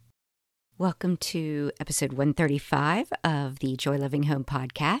Welcome to episode 135 of the Joy Loving Home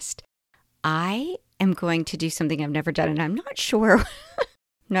podcast. I am going to do something I've never done, and I'm not sure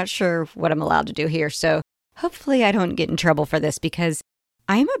what I'm allowed to do here. So hopefully I don't get in trouble for this, because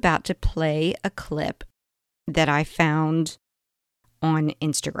I'm about to play a clip that I found on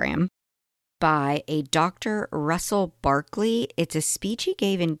Instagram by a Dr. Russell Barkley. It's a speech he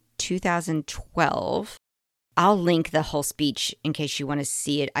gave in 2012. I'll link the whole speech in case you want to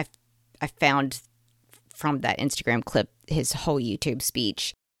see it. I found from that Instagram clip his whole YouTube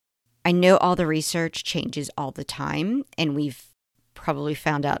speech. I know all the research changes all the time, and we've probably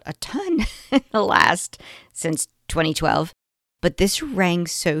found out a ton in the last since 2012. But this rang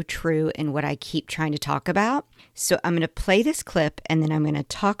so true in what I keep trying to talk about. So I'm going to play this clip, and then I'm going to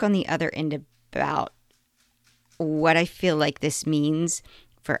talk on the other end about what I feel like this means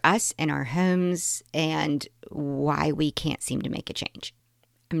for us and our homes and why we can't seem to make a change.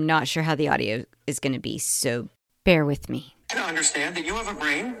 I'm not sure how the audio is going to be, so bear with me. To understand that you have a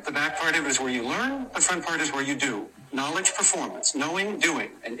brain, the back part of it is where you learn, the front part is where you do. Knowledge, performance, knowing, doing.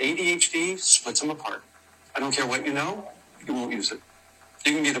 And ADHD splits them apart. I don't care what you know, you won't use it.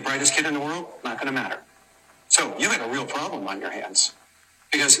 You can be the brightest kid in the world, not going to matter. So you got a real problem on your hands,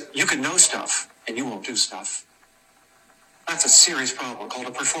 because you can know stuff and you won't do stuff. That's a serious problem called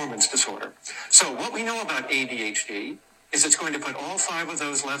a performance disorder. So what we know about ADHD is it's going to put all 5 of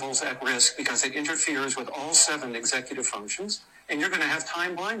those levels at risk because it interferes with all 7 executive functions, and you're going to have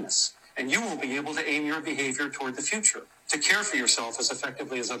time blindness, and you won't be able to aim your behavior toward the future, to care for yourself as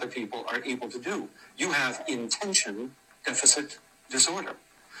effectively as other people are able to do. You have intention deficit disorder.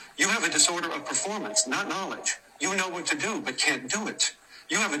 You have a disorder of performance, not knowledge. You know what to do, but can't do it.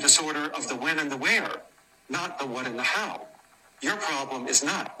 You have a disorder of the when and the where, not the what and the how. Your problem is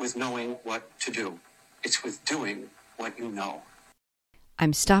not with knowing what to do. It's with doing what you know.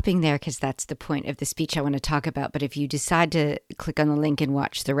 I'm stopping there because that's the point of the speech I want to talk about. But if you decide to click on the link and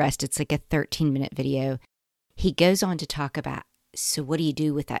watch the rest, it's like a 13-minute video. He goes on to talk about, so what do you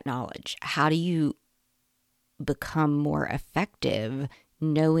do with that knowledge? How do you become more effective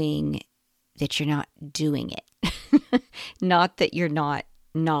knowing that you're not doing it? Not that you're not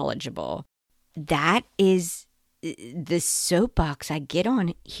knowledgeable. That is the soapbox I get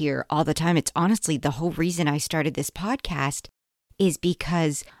on here all the time. It's honestly the whole reason I started this podcast, is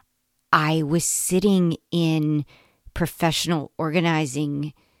because I was sitting in professional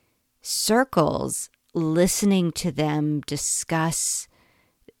organizing circles, listening to them discuss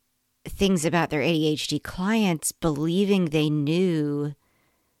things about their ADHD clients, believing they knew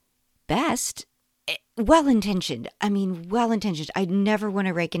best. Well-intentioned. I I never want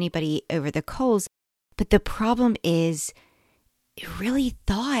to rake anybody over the coals. But the problem is, I really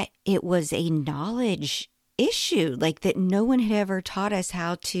thought it was a knowledge issue, like that no one had ever taught us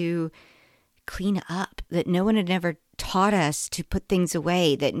how to clean up, that no one had ever taught us to put things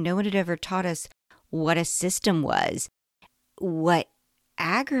away, that no one had ever taught us what a system was. What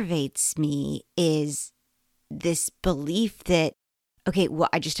aggravates me is this belief that, okay, well,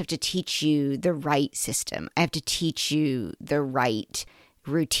 I just have to teach you the right system. I have to teach you the right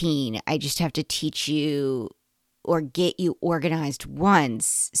routine. I just have to teach you or get you organized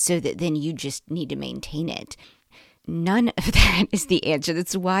once so that then you just need to maintain it. None of that is the answer.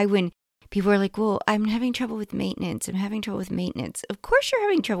 That's why when people are like, well, I'm having trouble with maintenance. Of course you're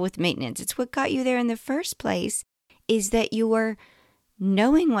having trouble with maintenance. It's what got you there in the first place, is that you're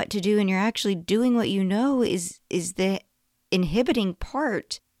knowing what to do and you're actually doing what you know is the inhibiting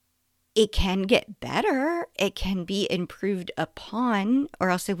part. It can get better. It can be improved upon, or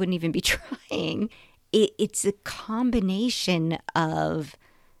else I wouldn't even be trying. It's a combination of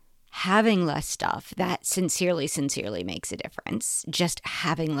having less stuff that sincerely makes a difference. Just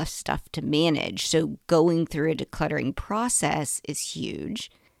having less stuff to manage. So going through a decluttering process is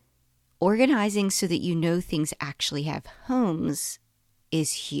huge. Organizing so that you know things actually have homes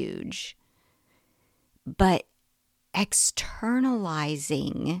is huge. But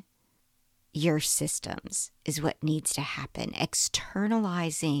externalizing your systems is what needs to happen.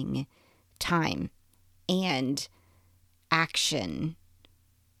 Externalizing time and action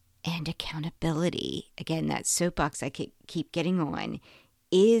and accountability. Again, that soapbox I keep getting on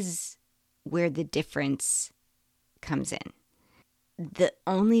is where the difference comes in. The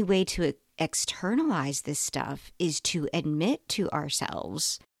only way to externalize this stuff is to admit to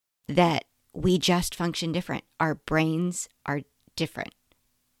ourselves that we just function different. Our brains are different.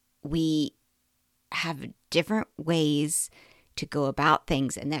 We have different ways to go about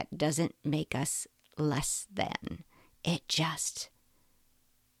things, and that doesn't make us less than. It just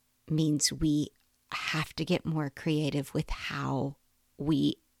means we have to get more creative with how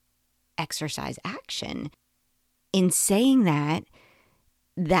we exercise action. In saying that,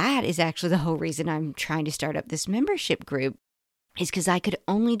 that is actually the whole reason I'm trying to start up this membership group, is because I could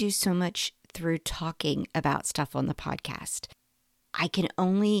only do so much through talking about stuff on the podcast. I can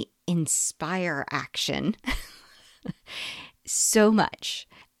only inspire action so much.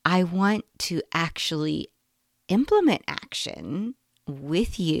 I want to actually implement action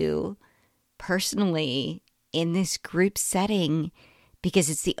with you personally in this group setting, because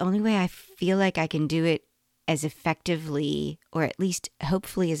it's the only way I feel like I can do it as effectively, or at least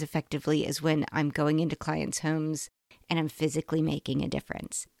hopefully as effectively, as when I'm going into clients' homes and I'm physically making a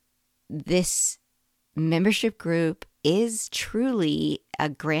difference. This membership group is truly a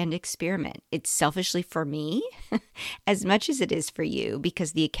grand experiment. It's selfishly for me as much as it is for you,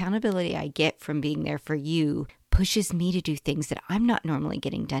 because the accountability I get from being there for you pushes me to do things that I'm not normally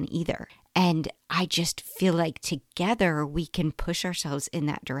getting done either. And I just feel like together we can push ourselves in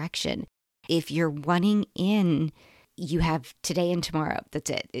that direction. If you're wanting in, you have today and tomorrow. That's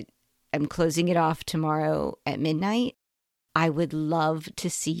it. I'm closing it off tomorrow at midnight. I would love to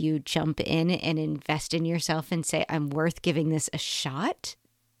see you jump in and invest in yourself and say, I'm worth giving this a shot.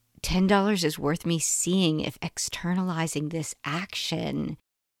 $10 is worth me seeing if externalizing this action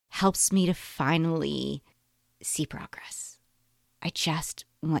helps me to finally see progress. I just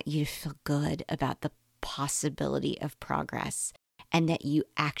want you to feel good about the possibility of progress and that you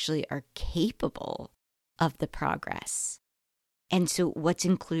actually are capable of the progress. And so what's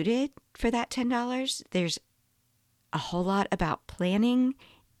included for that $10? There's a whole lot about planning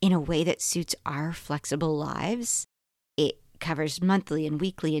in a way that suits our flexible lives. It covers monthly and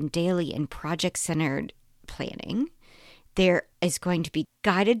weekly and daily and project-centered planning. There is going to be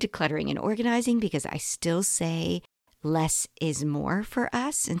guided decluttering and organizing, because I still say less is more for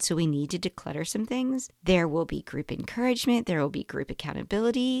us, and so we need to declutter some things. There will be group encouragement. There will be group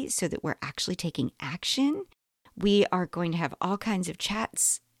accountability so that we're actually taking action. We are going to have all kinds of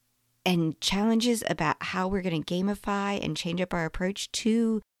chats and challenges about how we're going to gamify and change up our approach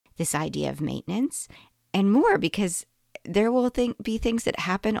to this idea of maintenance and more, because there will be things that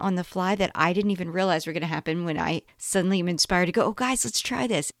happen on the fly that I didn't even realize were going to happen when I suddenly am inspired to go, oh, guys, let's try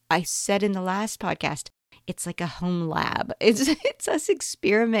this. I said in the last podcast, it's like a home lab. It's us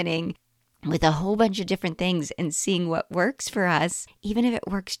experimenting with a whole bunch of different things and seeing what works for us, even if it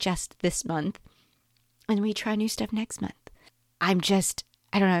works just this month. And we try new stuff next month. I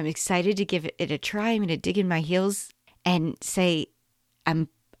don't know, I'm excited to give it a try. I'm going to dig in my heels and say, I'm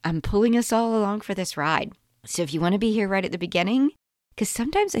pulling us all along for this ride. So if you want to be here right at the beginning, because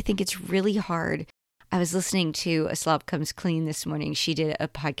sometimes I think it's really hard. I was listening to A Slob Comes Clean this morning. She did a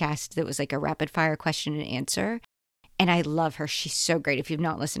podcast that was like a rapid fire question and answer. And I love her. She's so great. If you've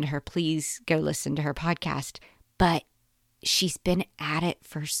not listened to her, please go listen to her podcast. But she's been at it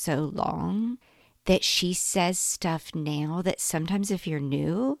for so long that she says stuff now that sometimes if you're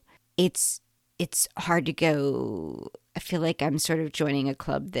new, it's hard to go. I feel like I'm sort of joining a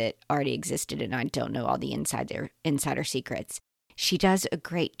club that already existed and I don't know all the insider secrets. She does a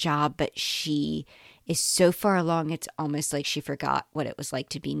great job, but she is so far along, it's almost like she forgot what it was like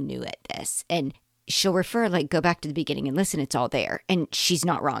to be new at this. And she'll refer, like, go back to the beginning and listen, it's all there. And she's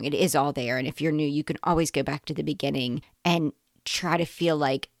not wrong. It is all there. And if you're new, you can always go back to the beginning and try to feel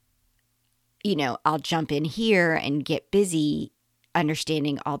like, I'll jump in here and get busy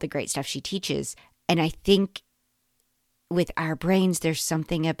understanding all the great stuff she teaches. And I think with our brains, there's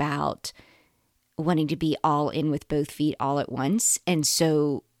something about wanting to be all in with both feet all at once. And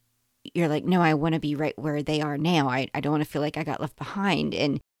so you're like, no, I want to be right where they are now. I don't want to feel like I got left behind.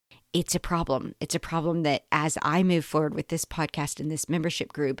 And it's a problem. It's a problem that as I move forward with this podcast and this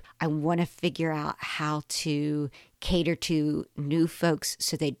membership group, I want to figure out how to cater to new folks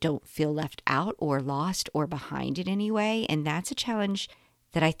so they don't feel left out or lost or behind in any way. And that's a challenge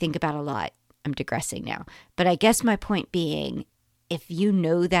that I think about a lot. I'm digressing now. But I guess my point being, if you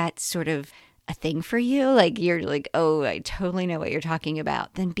know that's sort of a thing for you, like you're like, oh, I totally know what you're talking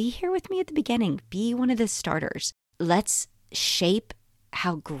about, then be here with me at the beginning. Be one of the starters. Let's shape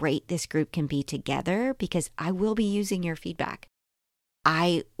how great this group can be together, because I will be using your feedback.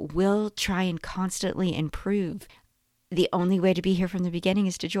 I will try and constantly improve. The only way to be here from the beginning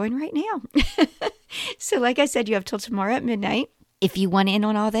is to join right now. So like I said, you have till tomorrow at midnight. If you want in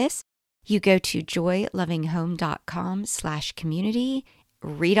on all this, you go to joylovinghome.com/community,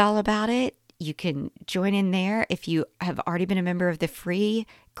 read all about it. You can join in there. If you have already been a member of the free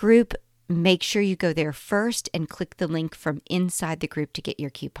group, make sure you go there first and click the link from inside the group to get your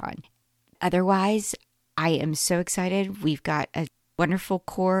coupon. Otherwise, I am so excited. We've got a wonderful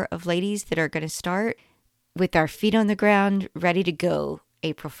core of ladies that are going to start with our feet on the ground, ready to go.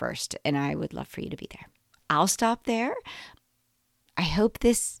 April 1st, and I would love for you to be there. I'll stop there. I hope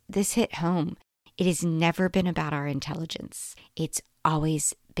this hit home. It has never been about our intelligence. It's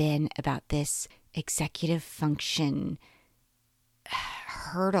always been about this executive function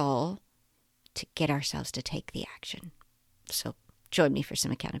hurdle to get ourselves to take the action. So join me for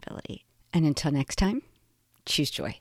some accountability. And until next time, choose joy.